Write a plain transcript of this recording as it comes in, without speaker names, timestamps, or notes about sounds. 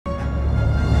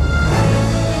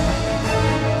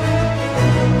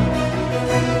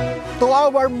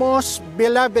our most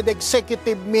beloved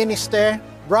executive minister,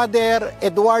 Brother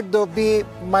Eduardo B.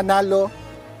 Manalo,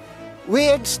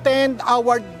 we extend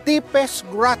our deepest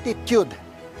gratitude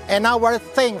and our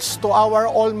thanks to our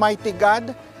Almighty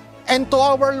God and to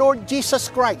our Lord Jesus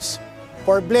Christ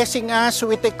for blessing us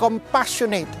with a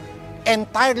compassionate and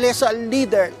tireless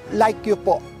leader like you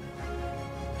po.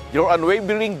 Your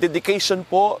unwavering dedication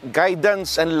po,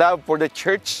 guidance, and love for the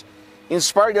church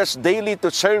inspired us daily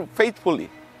to serve faithfully.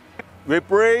 We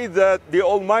pray that the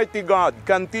Almighty God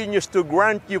continues to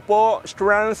grant you po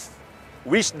strength,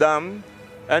 wisdom,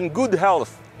 and good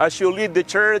health as you lead the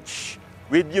church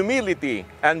with humility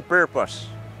and purpose.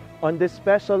 On this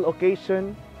special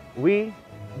occasion, we,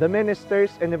 the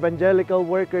ministers and evangelical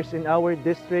workers in our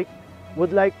district,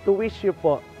 would like to wish you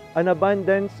po an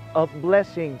abundance of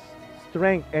blessings,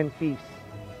 strength, and peace.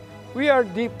 We are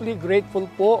deeply grateful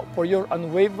po for your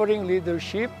unwavering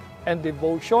leadership and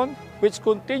devotion, which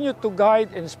continue to guide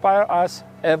and inspire us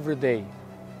every day.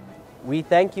 We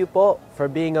thank you po for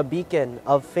being a beacon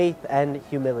of faith and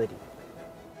humility.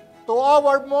 To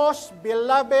our most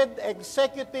beloved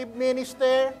executive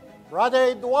minister,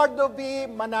 Brother Eduardo B.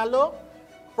 Manalo,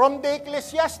 from the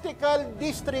Ecclesiastical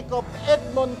District of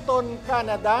Edmonton,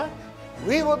 Canada,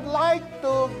 we would like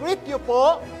to greet you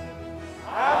po.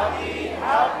 Happy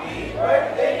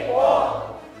birthday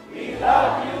po! We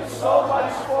love you so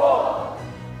much po!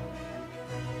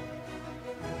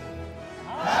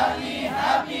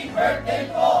 Happy birthday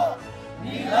po!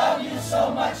 We love you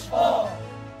so much po!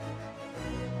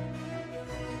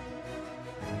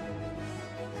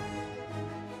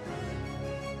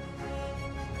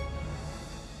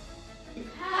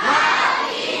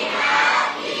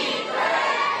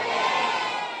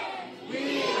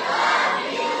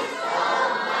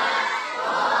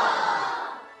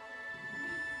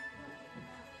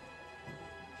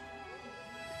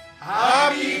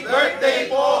 Happy birthday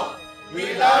po!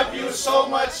 We love you so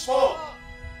much po!